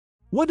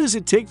What does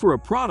it take for a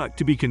product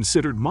to be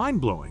considered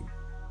mind-blowing?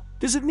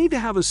 Does it need to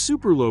have a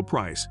super low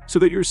price so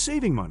that you're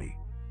saving money?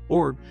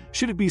 Or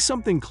should it be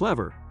something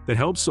clever that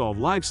helps solve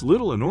life's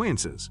little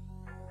annoyances?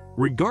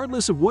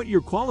 Regardless of what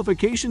your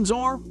qualifications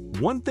are,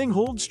 one thing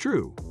holds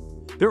true.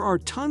 There are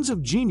tons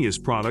of genius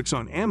products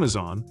on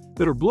Amazon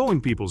that are blowing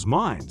people's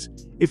minds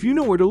if you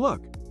know where to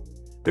look.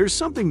 There's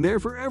something there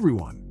for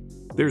everyone.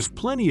 There's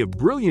plenty of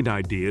brilliant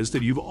ideas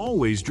that you've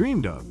always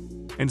dreamed of,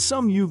 and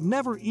some you've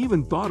never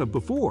even thought of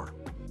before.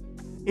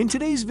 In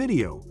today's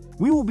video,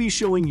 we will be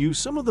showing you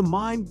some of the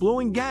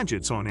mind-blowing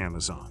gadgets on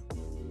Amazon.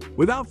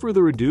 Without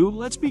further ado,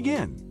 let's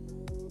begin.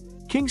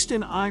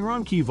 Kingston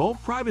IronKey Vault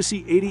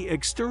Privacy 80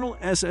 External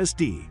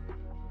SSD.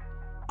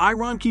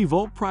 IronKey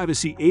Vault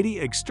Privacy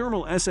 80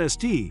 External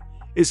SSD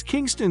is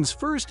Kingston's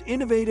first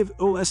innovative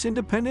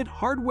OS-independent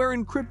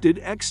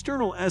hardware-encrypted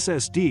external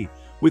SSD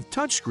with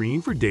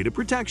touchscreen for data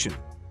protection.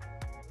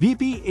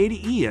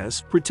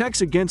 VP80ES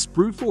protects against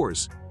brute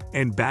force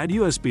and bad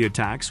USB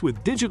attacks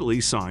with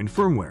digitally signed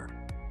firmware.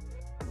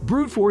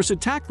 Brute force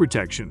attack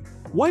protection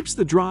wipes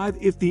the drive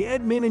if the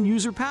admin and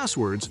user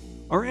passwords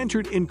are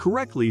entered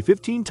incorrectly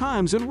 15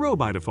 times in a row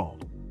by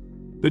default.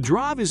 The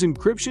drive is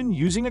encryption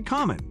using a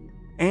comment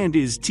and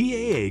is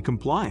TAA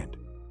compliant.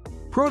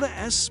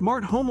 Proto-S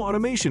Smart Home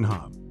Automation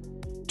Hub.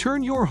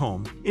 Turn your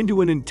home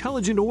into an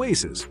intelligent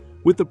oasis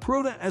with the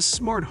Proto-S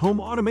Smart Home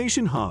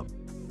Automation Hub.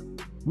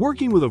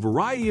 Working with a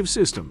variety of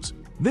systems,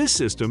 this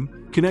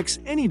system connects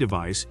any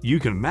device you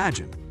can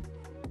imagine.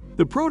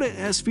 The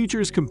Proto-S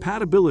features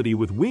compatibility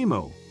with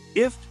Wemo,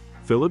 IFT,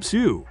 Philips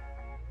Hue,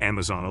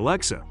 Amazon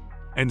Alexa,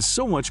 and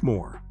so much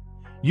more.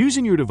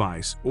 Using your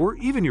device or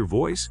even your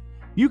voice,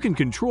 you can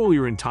control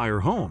your entire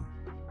home.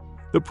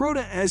 The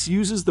Proto-S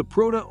uses the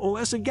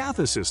Proto-OS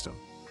Agatha system.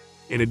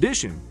 In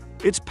addition,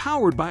 it's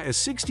powered by a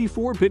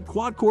 64-bit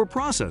quad-core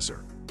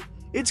processor.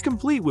 It's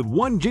complete with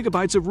 1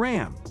 GB of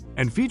RAM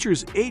and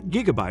features 8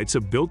 GB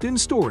of built-in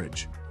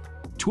storage.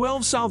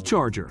 12-South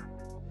Charger.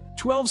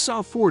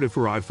 12-South Forte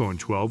for iPhone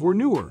 12 or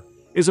newer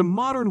is a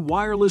modern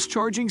wireless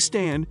charging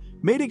stand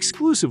made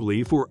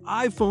exclusively for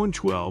iPhone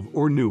 12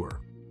 or newer.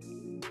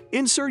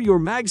 Insert your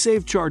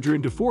MagSafe charger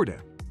into Forte,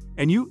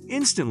 and you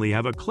instantly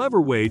have a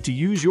clever way to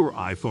use your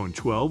iPhone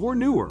 12 or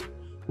newer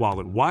while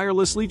it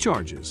wirelessly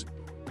charges.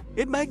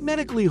 It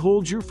magnetically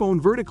holds your phone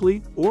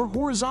vertically or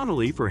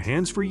horizontally for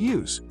hands-free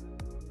use.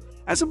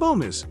 As a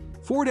bonus,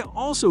 Forte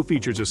also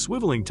features a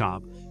swiveling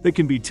top that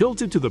can be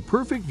tilted to the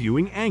perfect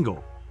viewing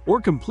angle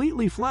or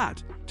completely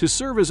flat to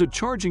serve as a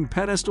charging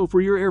pedestal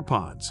for your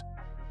AirPods.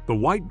 The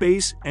white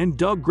base and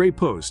dull gray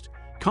post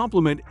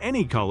complement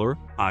any color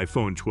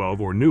iPhone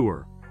 12 or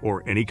newer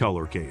or any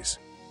color case.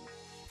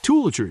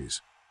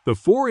 Toiletries. The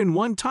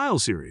 4-in-1 Tile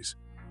Series.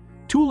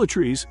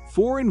 Toiletries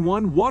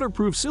 4-in-1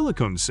 waterproof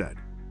silicone set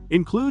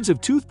includes a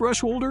toothbrush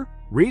holder,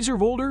 razor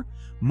holder,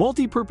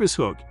 multi-purpose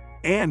hook,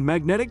 and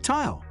magnetic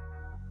tile.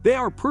 They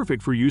are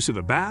perfect for use in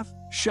the bath,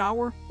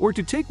 shower, or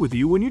to take with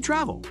you when you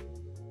travel.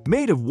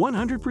 Made of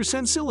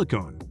 100%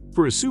 silicone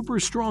for a super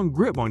strong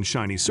grip on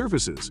shiny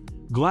surfaces,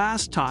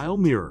 glass, tile,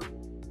 mirror,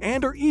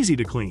 and are easy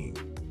to clean.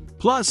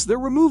 Plus, they're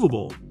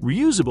removable,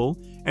 reusable,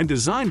 and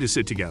designed to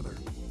sit together.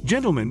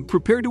 Gentlemen,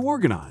 prepare to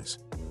organize.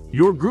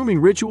 Your grooming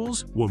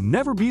rituals will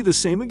never be the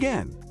same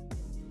again.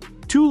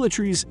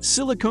 Toiletries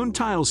Silicone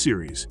Tile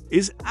Series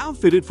is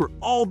outfitted for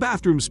all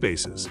bathroom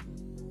spaces.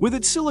 With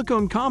its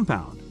silicone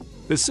compound,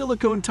 the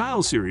Silicone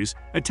Tile Series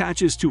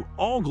attaches to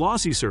all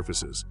glossy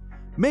surfaces,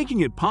 making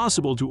it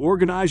possible to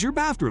organize your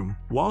bathroom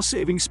while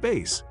saving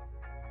space.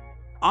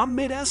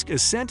 Omnidesk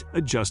Ascent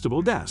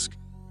Adjustable Desk.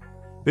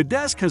 The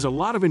desk has a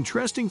lot of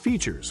interesting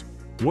features.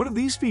 One of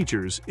these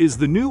features is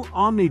the new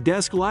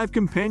OmniDesk Live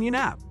Companion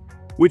app,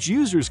 which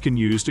users can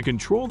use to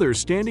control their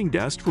standing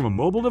desk from a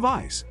mobile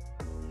device.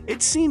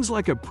 It seems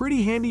like a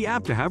pretty handy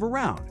app to have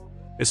around,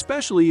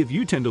 especially if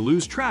you tend to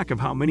lose track of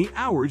how many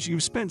hours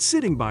you've spent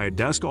sitting by a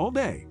desk all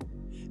day.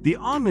 The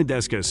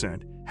OmniDesk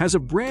Ascent has a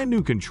brand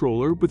new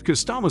controller with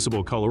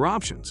customizable color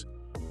options,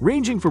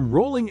 ranging from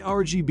rolling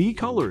RGB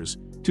colors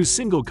to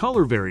single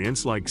color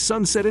variants like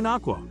Sunset and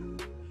Aqua.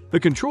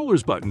 The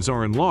controller's buttons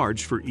are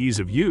enlarged for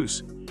ease of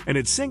use, and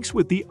it syncs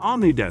with the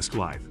OmniDesk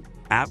Live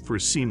app for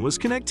seamless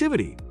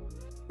connectivity.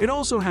 It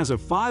also has a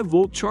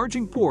 5-volt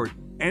charging port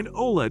and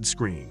OLED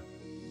screen.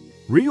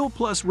 Rio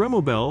Plus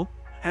Remobel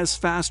has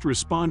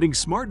fast-responding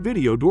smart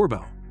video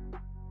doorbell.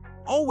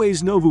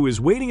 Always Novu is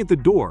waiting at the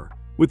door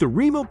with the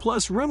Remo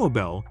Plus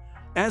Remobel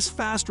as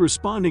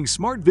fast-responding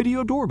smart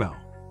video doorbell.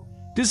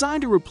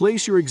 Designed to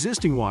replace your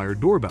existing wired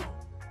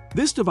doorbell,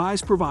 this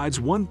device provides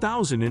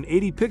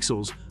 1080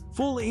 pixels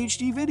full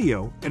HD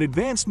video and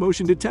advanced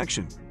motion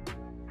detection.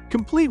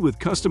 Complete with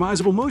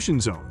customizable motion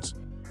zones,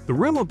 the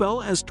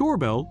Remobel as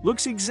doorbell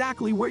looks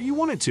exactly where you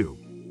want it to.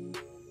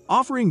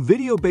 Offering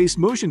video-based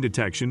motion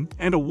detection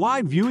and a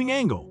wide viewing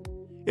angle,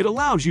 it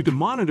allows you to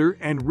monitor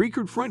and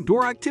record front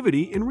door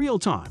activity in real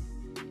time.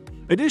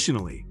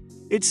 Additionally,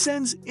 it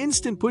sends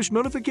instant push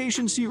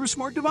notifications to your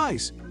smart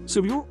device,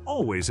 so you're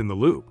always in the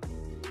loop.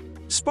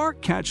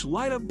 Spark Catch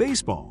Light Up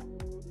Baseball.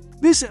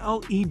 This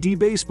LED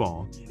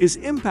baseball is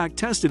impact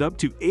tested up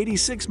to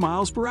 86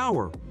 miles per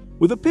hour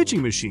with a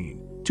pitching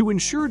machine to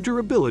ensure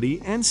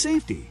durability and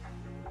safety.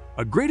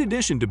 A great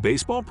addition to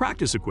baseball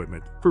practice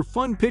equipment for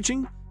fun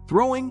pitching,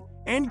 throwing,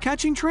 and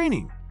catching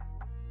training.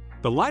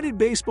 The lighted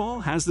baseball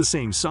has the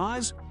same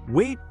size,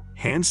 weight,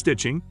 hand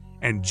stitching,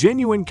 and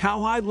genuine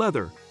cowhide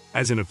leather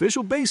as an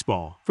official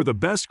baseball for the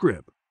best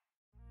grip.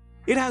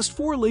 It has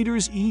 4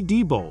 liters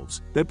LED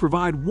bulbs that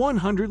provide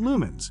 100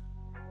 lumens.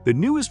 The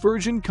newest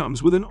version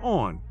comes with an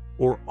on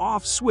or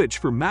off switch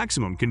for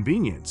maximum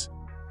convenience.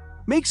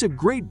 Makes a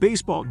great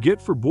baseball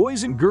gift for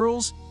boys and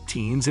girls,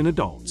 teens and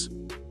adults.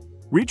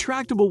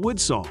 Retractable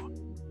wood saw.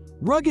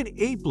 Rugged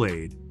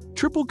 8-blade,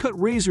 triple-cut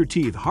razor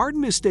teeth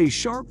hardened to stay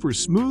sharp for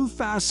smooth,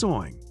 fast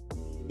sawing.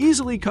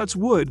 Easily cuts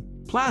wood,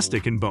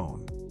 plastic, and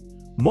bone.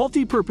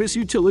 Multi-purpose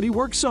utility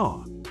work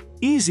saw.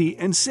 Easy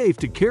and safe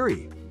to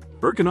carry.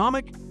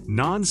 Ergonomic,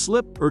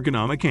 non-slip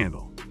ergonomic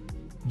handle.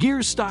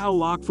 Gear style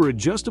lock for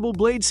adjustable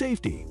blade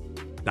safety.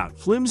 Not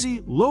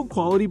flimsy,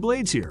 low-quality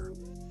blades here.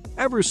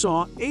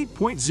 Eversaw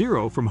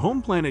 8.0 from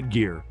Home Planet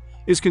Gear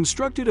is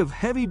constructed of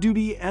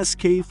heavy-duty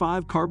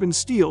SK5 carbon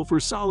steel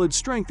for solid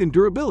strength and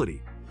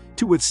durability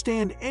to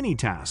withstand any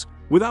task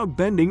without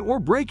bending or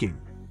breaking.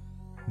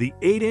 The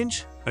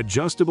 8-inch,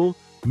 adjustable,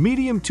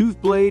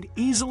 medium-tooth blade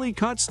easily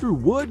cuts through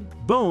wood,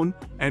 bone,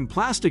 and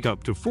plastic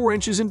up to 4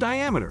 inches in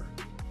diameter,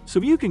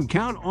 so you can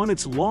count on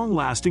its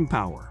long-lasting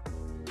power.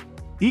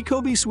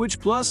 Ecobee Switch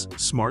Plus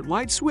Smart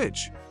Light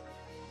Switch.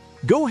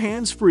 Go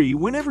hands-free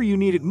whenever you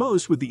need it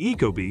most with the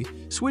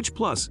Ecobee Switch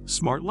Plus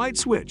Smart Light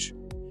Switch.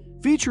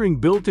 Featuring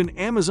built-in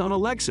Amazon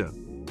Alexa,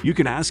 you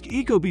can ask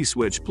Ecobee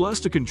Switch Plus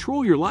to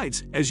control your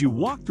lights as you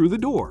walk through the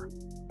door.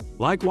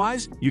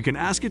 Likewise, you can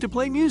ask it to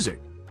play music,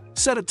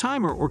 set a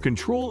timer, or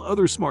control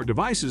other smart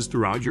devices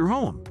throughout your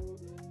home.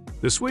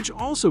 The switch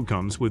also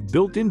comes with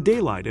built-in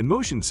daylight and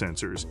motion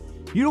sensors.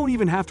 You don't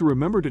even have to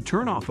remember to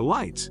turn off the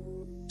lights.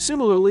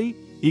 Similarly,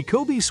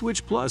 Ecobee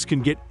Switch Plus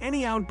can get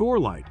any outdoor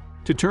light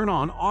to turn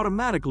on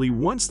automatically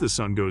once the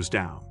sun goes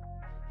down.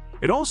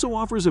 It also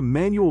offers a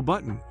manual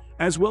button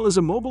as well as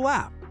a mobile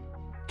app.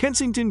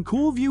 Kensington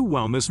CoolView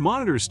Wellness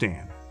Monitor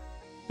Stand.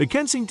 The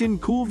Kensington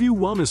CoolView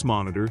Wellness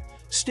Monitor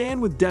Stand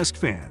with Desk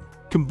Fan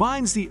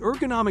combines the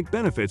ergonomic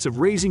benefits of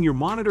raising your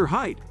monitor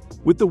height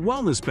with the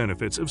wellness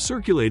benefits of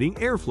circulating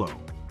airflow.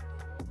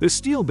 The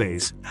steel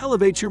base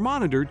elevates your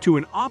monitor to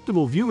an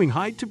optimal viewing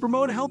height to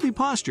promote healthy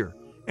posture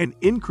and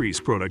increase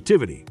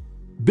productivity.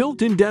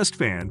 Built-in desk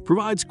fan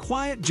provides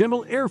quiet,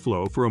 gentle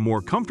airflow for a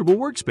more comfortable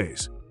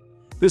workspace.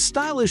 The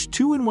stylish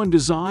 2-in-1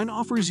 design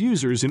offers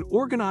users an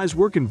organized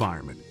work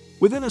environment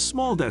within a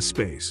small desk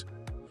space.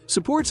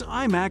 Supports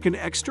iMac and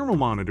external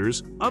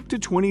monitors up to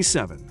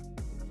 27.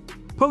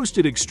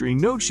 Posted extreme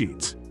note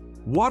sheets.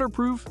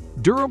 Waterproof,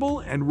 durable,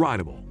 and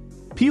writable.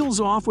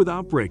 Peels off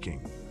without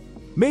breaking.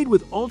 Made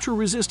with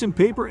ultra-resistant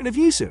paper and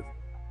adhesive.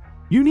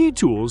 You need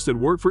tools that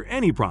work for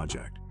any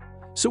project.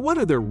 So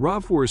whether they're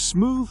rough or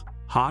smooth,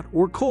 hot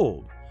or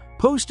cold,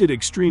 Posted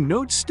extreme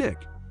notes stick,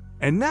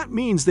 and that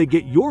means they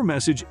get your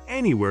message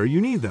anywhere you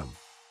need them.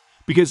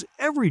 Because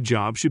every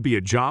job should be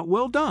a job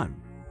well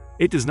done.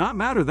 It does not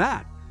matter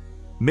that.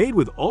 Made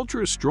with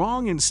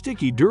ultra-strong and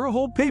sticky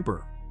Durahold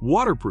paper,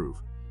 waterproof,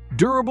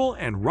 durable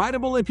and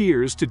writable,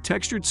 adheres to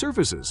textured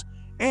surfaces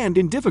and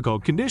in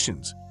difficult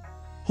conditions.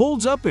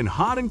 Holds up in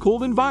hot and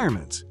cold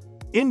environments,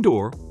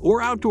 indoor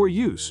or outdoor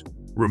use.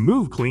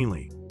 Remove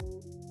cleanly.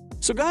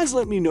 So guys,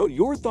 let me know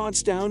your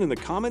thoughts down in the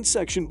comments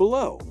section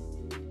below.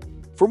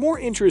 For more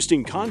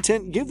interesting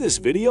content, give this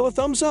video a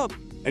thumbs up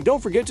and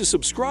don't forget to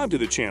subscribe to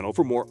the channel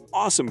for more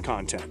awesome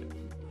content.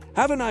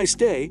 Have a nice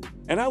day,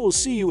 and I will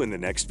see you in the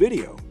next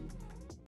video.